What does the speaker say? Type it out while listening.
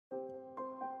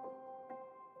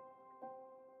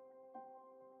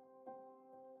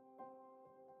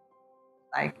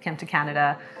I came to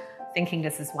Canada thinking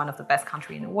this is one of the best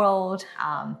countries in the world.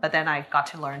 But then I got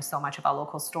to learn so much about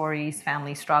local stories,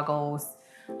 family struggles.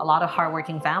 A lot of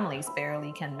hardworking families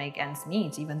barely can make ends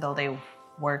meet, even though they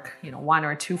work, one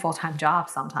or two full-time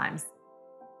jobs sometimes.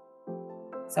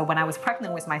 So when I was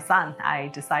pregnant with my son, I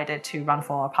decided to run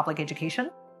for public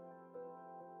education.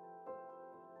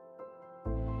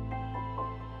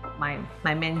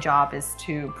 My main job is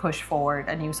to push forward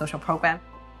a new social program,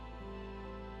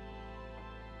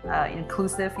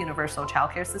 inclusive universal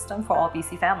childcare system for all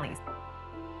BC families.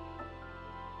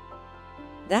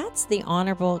 That's the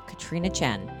Honourable Katrina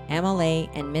Chen, MLA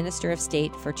and Minister of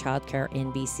State for Childcare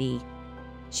in BC.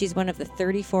 She's one of the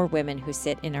 34 women who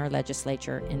sit in our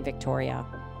legislature in Victoria.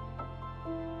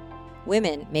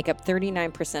 Women make up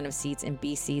 39% of seats in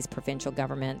BC's provincial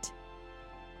government.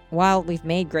 While we've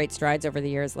made great strides over the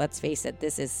years, let's face it,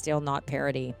 this is still not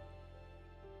parity.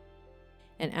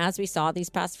 And as we saw these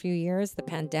past few years, the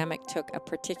pandemic took a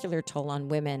particular toll on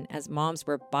women as moms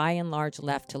were by and large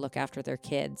left to look after their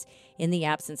kids in the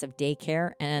absence of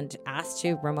daycare and asked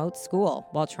to remote school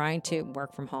while trying to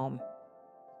work from home.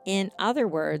 In other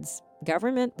words,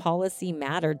 government policy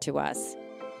mattered to us.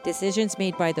 Decisions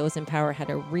made by those in power had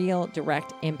a real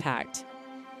direct impact.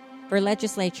 For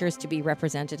legislatures to be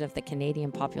representative of the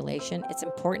Canadian population, it's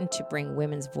important to bring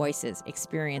women's voices,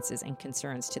 experiences, and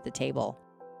concerns to the table.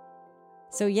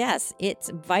 So yes, it's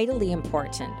vitally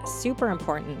important, super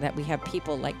important that we have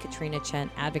people like Katrina Chen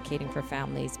advocating for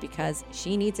families because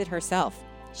she needs it herself.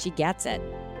 She gets it.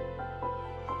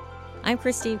 I'm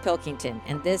Christine Pilkington,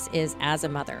 and this is As a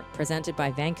Mother, presented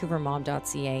by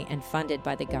VancouverMom.ca and funded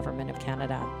by the Government of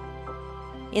Canada.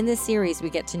 In this series, we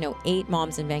get to know 8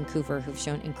 moms in Vancouver who've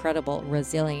shown incredible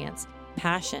resilience,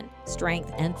 passion,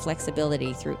 strength, and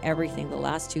flexibility through everything the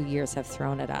last 2 years have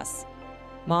thrown at us.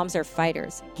 Moms are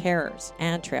fighters, carers,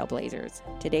 and trailblazers.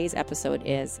 Today's episode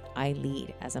is I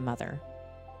Lead as a Mother.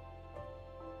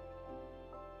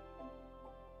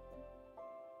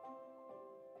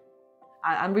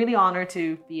 I'm really honored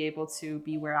to be able to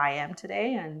be where I am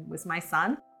today and with my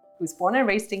son, who's born and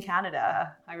raised in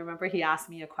Canada. I remember he asked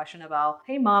me a question about,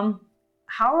 hey, Mom,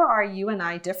 how are you and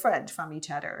I different from each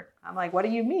other? I'm like, what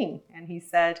do you mean? And he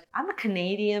said, I'm a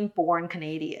Canadian-born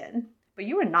Canadian, but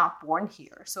you were not born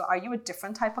here. So are you a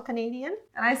different type of Canadian?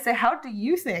 And I said, how do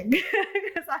you think?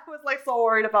 Because I was so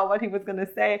worried about what he was going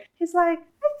to say. He's like,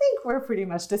 I think we're pretty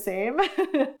much the same.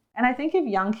 And I think if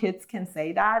young kids can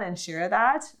say that and share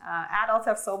that, adults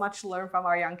have so much to learn from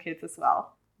our young kids as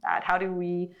well. That how do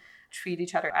we treat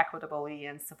each other equitably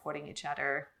and supporting each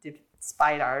other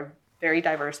despite our very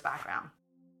diverse background.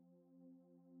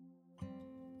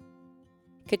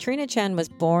 Katrina Chen was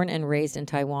born and raised in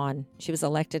Taiwan. She was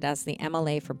elected as the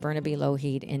MLA for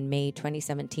Burnaby-Lougheed in May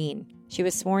 2017. She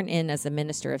was sworn in as the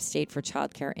Minister of State for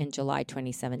Childcare in July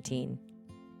 2017.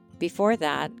 Before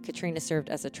that, Katrina served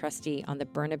as a trustee on the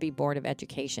Burnaby Board of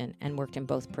Education and worked in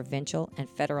both provincial and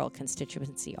federal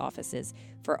constituency offices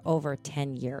for over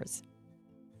 10 years.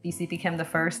 BC became the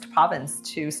first province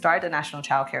to start a national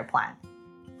childcare plan.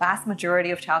 Vast majority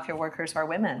of childcare workers are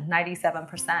women.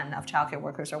 97% of childcare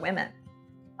workers are women.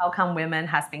 How come women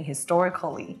has been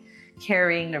historically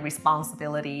carrying the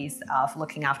responsibilities of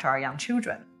looking after our young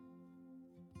children?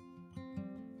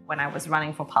 When I was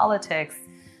running for politics,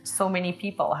 so many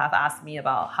people have asked me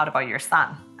about, how about your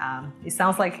son? It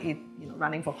sounds like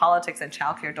running for politics and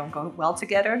childcare don't go well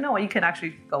together. No, you can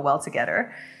actually go well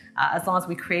together as long as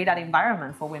we create that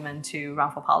environment for women to run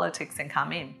for politics and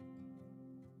come in.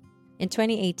 In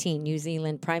 2018, New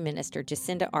Zealand Prime Minister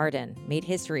Jacinda Ardern made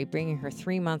history bringing her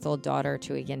 3-month-old daughter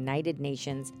to a United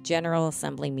Nations General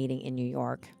Assembly meeting in New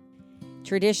York.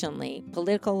 Traditionally,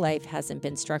 political life hasn't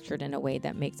been structured in a way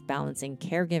that makes balancing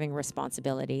caregiving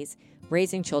responsibilities,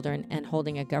 raising children, and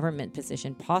holding a government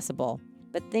position possible,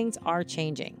 but things are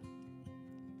changing.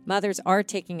 Mothers are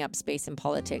taking up space in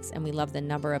politics, and we love the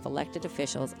number of elected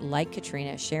officials like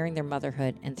Katrina sharing their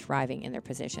motherhood and thriving in their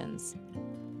positions.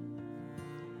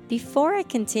 Before I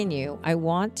continue, I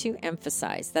want to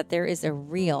emphasize that there is a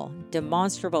real,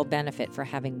 demonstrable benefit for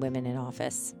having women in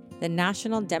office. The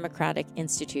National Democratic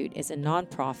Institute is a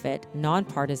nonprofit,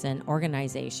 nonpartisan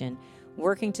organization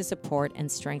working to support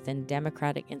and strengthen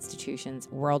democratic institutions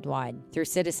worldwide through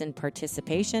citizen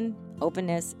participation,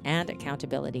 openness, and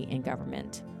accountability in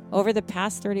government. Over the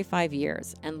past 35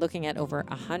 years, and looking at over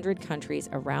 100 countries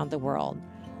around the world,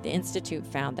 the Institute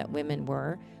found that women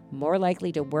were more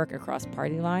likely to work across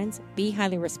party lines, be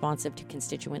highly responsive to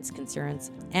constituents'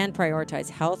 concerns, and prioritize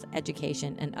health,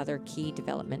 education, and other key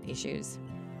development issues.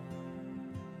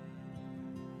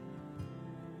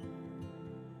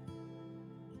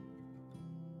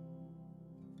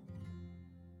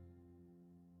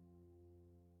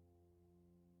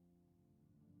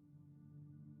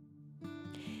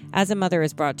 As a Mother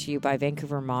is brought to you by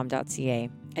VancouverMom.ca,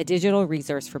 a digital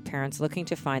resource for parents looking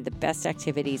to find the best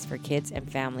activities for kids and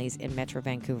families in Metro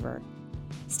Vancouver.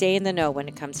 Stay in the know when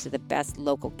it comes to the best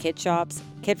local kid shops,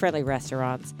 kid-friendly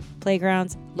restaurants,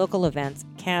 playgrounds, local events,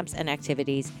 camps, and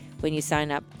activities when you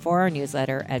sign up for our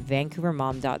newsletter at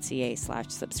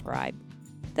VancouverMom.ca/subscribe.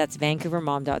 That's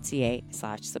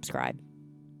VancouverMom.ca/subscribe.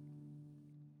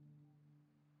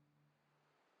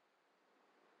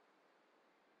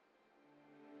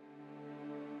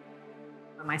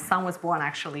 When my son was born,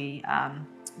 actually,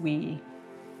 we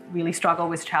really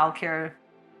struggled with childcare.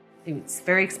 It's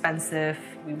very expensive.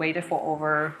 We waited for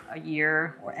over a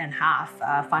year and a half,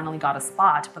 finally got a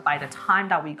spot. But by the time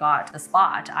that we got the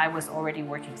spot, I was already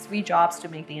working 3 jobs to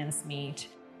make the ends meet.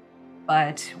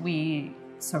 But we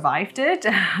survived it.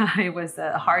 It was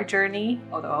a hard journey,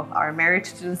 although our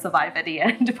marriage didn't survive at the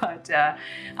end. But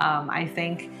I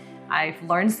think I've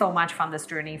learned so much from this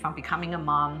journey, from becoming a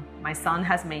mom. My son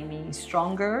has made me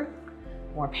stronger,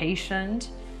 more patient,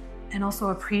 and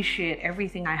also appreciate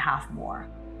everything I have more.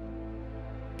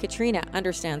 Katrina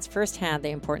understands firsthand the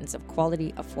importance of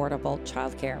quality, affordable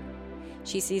childcare.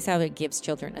 She sees how it gives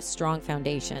children a strong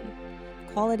foundation.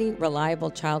 Quality, reliable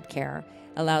childcare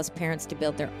allows parents to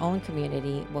build their own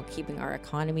community while keeping our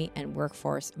economy and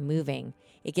workforce moving.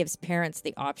 It gives parents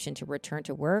the option to return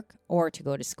to work or to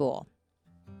go to school.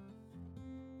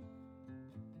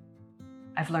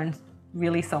 I've learned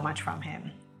really so much from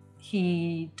him.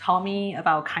 He taught me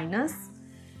about kindness.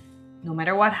 No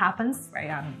matter what happens, right?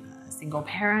 I'm a single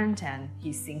parent and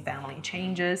he's seen family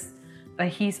changes, but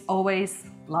he's always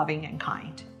loving and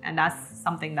kind. And that's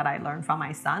something that I learned from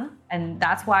my son. And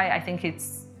that's why I think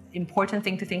it's an important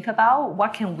thing to think about.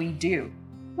 What can we do?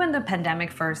 When the pandemic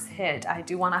first hit, I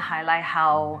do want to highlight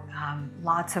how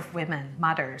lots of women,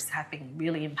 mothers, have been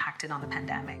really impacted on the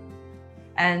pandemic.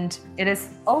 And it is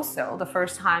also the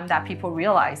first time that people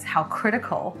realize how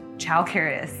critical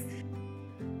childcare is.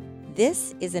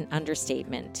 This is an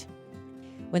understatement.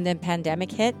 When the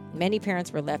pandemic hit, many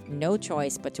parents were left no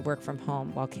choice but to work from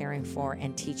home while caring for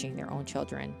and teaching their own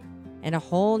children. And a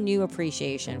whole new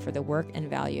appreciation for the work and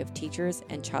value of teachers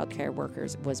and childcare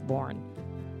workers was born.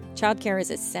 Childcare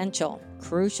is essential,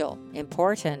 crucial,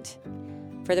 important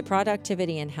for the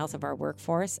productivity and health of our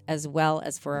workforce, as well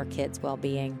as for our kids'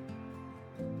 well-being.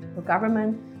 The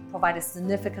government provided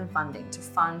significant funding to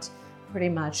fund pretty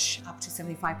much up to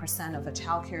 75% of the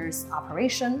childcare's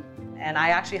operation. And I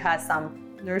actually had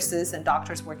some nurses and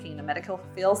doctors working in the medical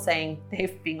field saying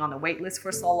they've been on the wait list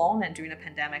for so long, and during the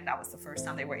pandemic, that was the first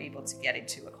time they were able to get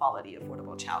into a quality,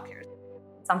 affordable childcare.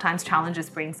 Sometimes challenges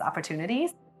brings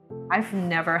opportunities. I've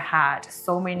never had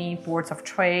so many boards of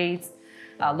trades,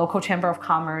 local chamber of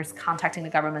commerce contacting the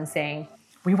government saying,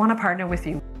 we want to partner with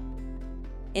you.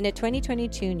 In a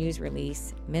 2022 news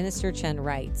release, Minister Chen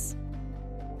writes,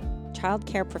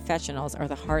 "Childcare professionals are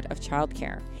the heart of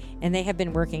childcare, and they have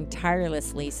been working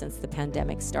tirelessly since the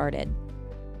pandemic started.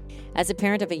 As a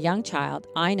parent of a young child,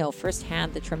 I know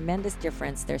firsthand the tremendous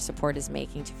difference their support is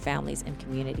making to families and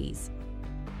communities."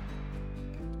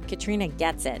 Katrina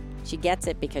gets it. She gets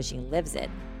it because she lives it.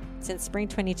 Since spring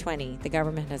 2020, the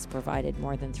government has provided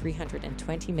more than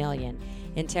 $320 million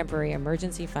in temporary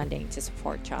emergency funding to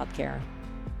support childcare.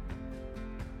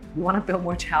 We want to build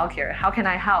more childcare. How can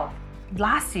I help?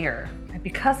 Last year,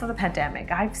 because of the pandemic,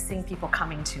 I've seen people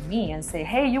coming to me and say,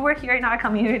 hey, you were here in our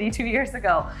community 2 years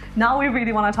ago. Now we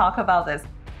really want to talk about this.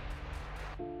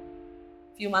 A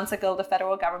few months ago, the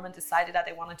federal government decided that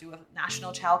they want to do a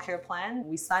national childcare plan.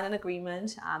 We signed an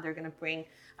agreement. They're going to bring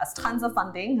us tons of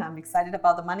funding. I'm excited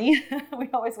about the money. We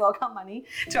always welcome money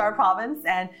to our province.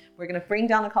 And we're going to bring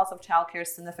down the cost of childcare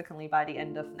significantly by the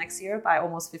end of next year by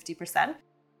almost 50%.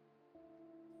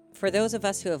 For those of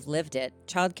us who have lived it,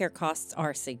 childcare costs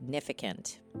are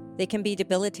significant. They can be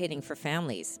debilitating for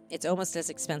families. It's almost as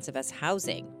expensive as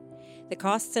housing. The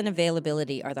costs and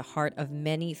availability are the heart of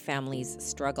many families'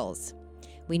 struggles.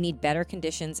 We need better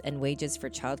conditions and wages for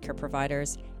childcare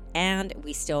providers, and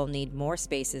we still need more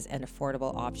spaces and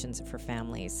affordable options for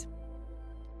families.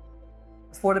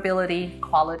 Affordability,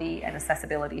 quality, and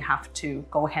accessibility have to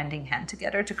go hand in hand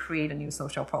together to create a new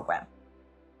social program.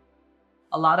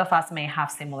 A lot of us may have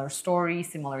similar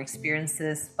stories, similar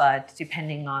experiences, but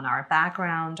depending on our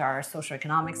background, our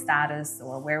socioeconomic status,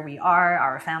 or where we are,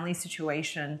 our family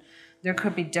situation, there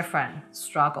could be different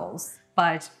struggles.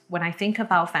 But when I think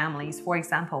about families, for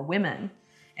example, women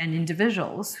and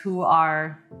individuals who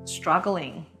are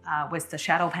struggling with the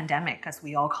shadow pandemic, as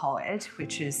we all call it,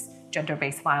 which is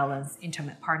gender-based violence,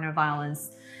 intimate partner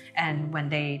violence, and when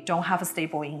they don't have a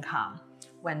stable income,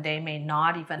 when they may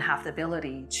not even have the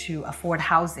ability to afford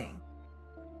housing.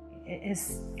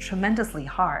 is tremendously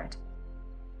hard.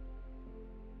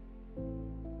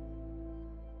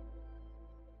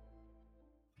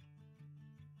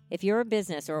 If you're a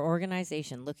business or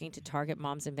organization looking to target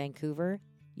moms in Vancouver,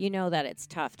 you know that it's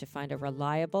tough to find a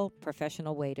reliable,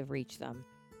 professional way to reach them.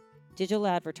 Digital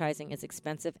advertising is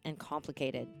expensive and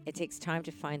complicated. It takes time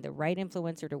to find the right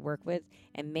influencer to work with,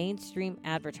 and mainstream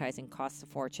advertising costs a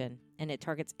fortune, and it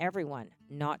targets everyone,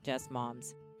 not just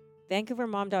moms.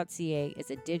 VancouverMom.ca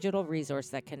is a digital resource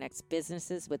that connects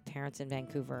businesses with parents in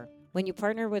Vancouver. When you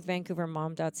partner with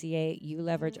VancouverMom.ca, you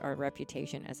leverage our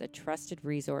reputation as a trusted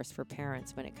resource for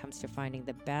parents when it comes to finding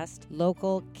the best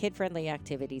local, kid-friendly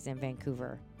activities in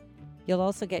Vancouver. You'll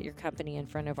also get your company in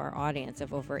front of our audience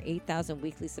of over 8,000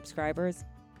 weekly subscribers,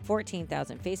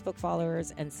 14,000 Facebook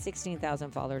followers, and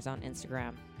 16,000 followers on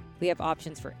Instagram. We have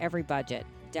options for every budget.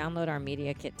 Download our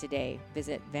media kit today.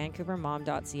 Visit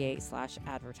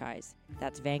VancouverMom.ca/advertise.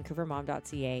 That's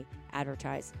VancouverMom.ca,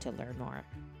 advertise to learn more.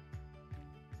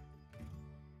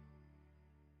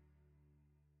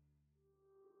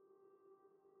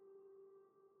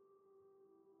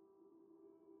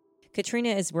 Katrina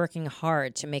is working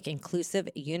hard to make inclusive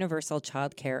universal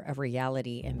childcare a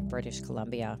reality in British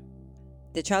Columbia.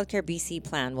 The Childcare BC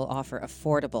plan will offer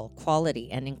affordable, quality,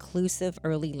 and inclusive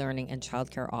early learning and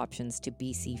childcare options to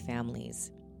BC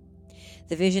families.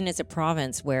 The vision is a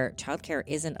province where childcare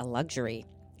isn't a luxury,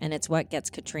 and it's what gets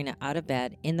Katrina out of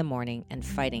bed in the morning and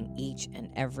fighting each and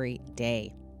every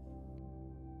day.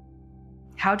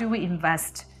 How do we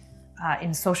invest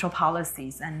in social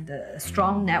policies and a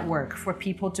strong network for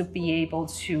people to be able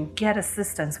to get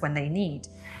assistance when they need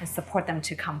and support them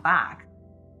to come back?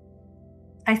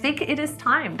 I think it is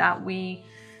time that we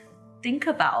think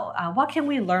about what can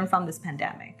we learn from this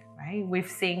pandemic, right? We've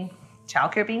seen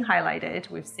childcare being highlighted,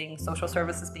 we've seen social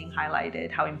services being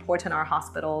highlighted, how important our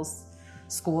hospitals,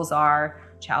 schools are,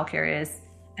 childcare is,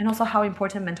 and also how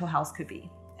important mental health could be,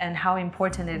 and how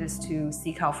important it is to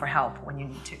seek out for help when you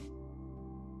need to.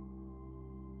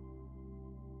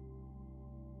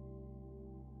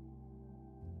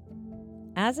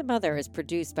 As a Mother is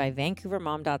produced by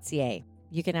VancouverMom.ca.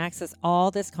 You can access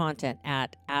all this content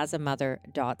at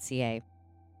asamother.ca.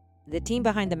 The team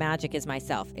behind the magic is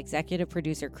myself, executive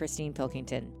producer Christine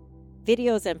Pilkington.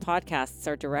 Videos and podcasts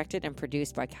are directed and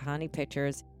produced by Kahani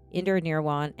Pictures, Inder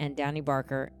Nirwan and Danny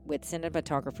Barker, with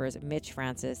cinematographers Mitch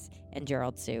Francis and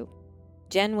Gerald Sue.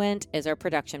 Jen Wendt is our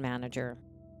production manager.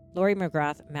 Lori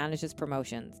McGrath manages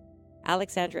promotions.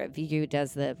 Alexandra Vigu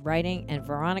does the writing, and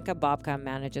Veronica Bobka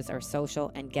manages our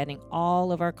social and getting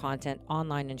all of our content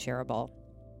online and shareable.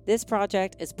 This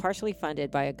project is partially funded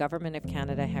by a Government of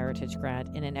Canada Heritage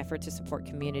Grant in an effort to support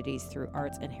communities through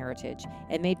arts and heritage,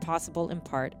 and made possible in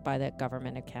part by the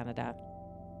Government of Canada.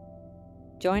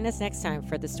 Join us next time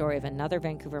for the story of another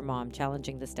Vancouver mom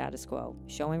challenging the status quo,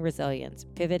 showing resilience,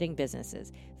 pivoting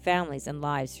businesses, families, and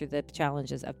lives through the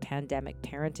challenges of pandemic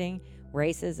parenting,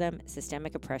 racism,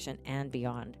 systemic oppression, and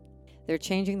beyond. They're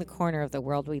changing the corner of the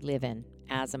world we live in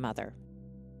as a mother.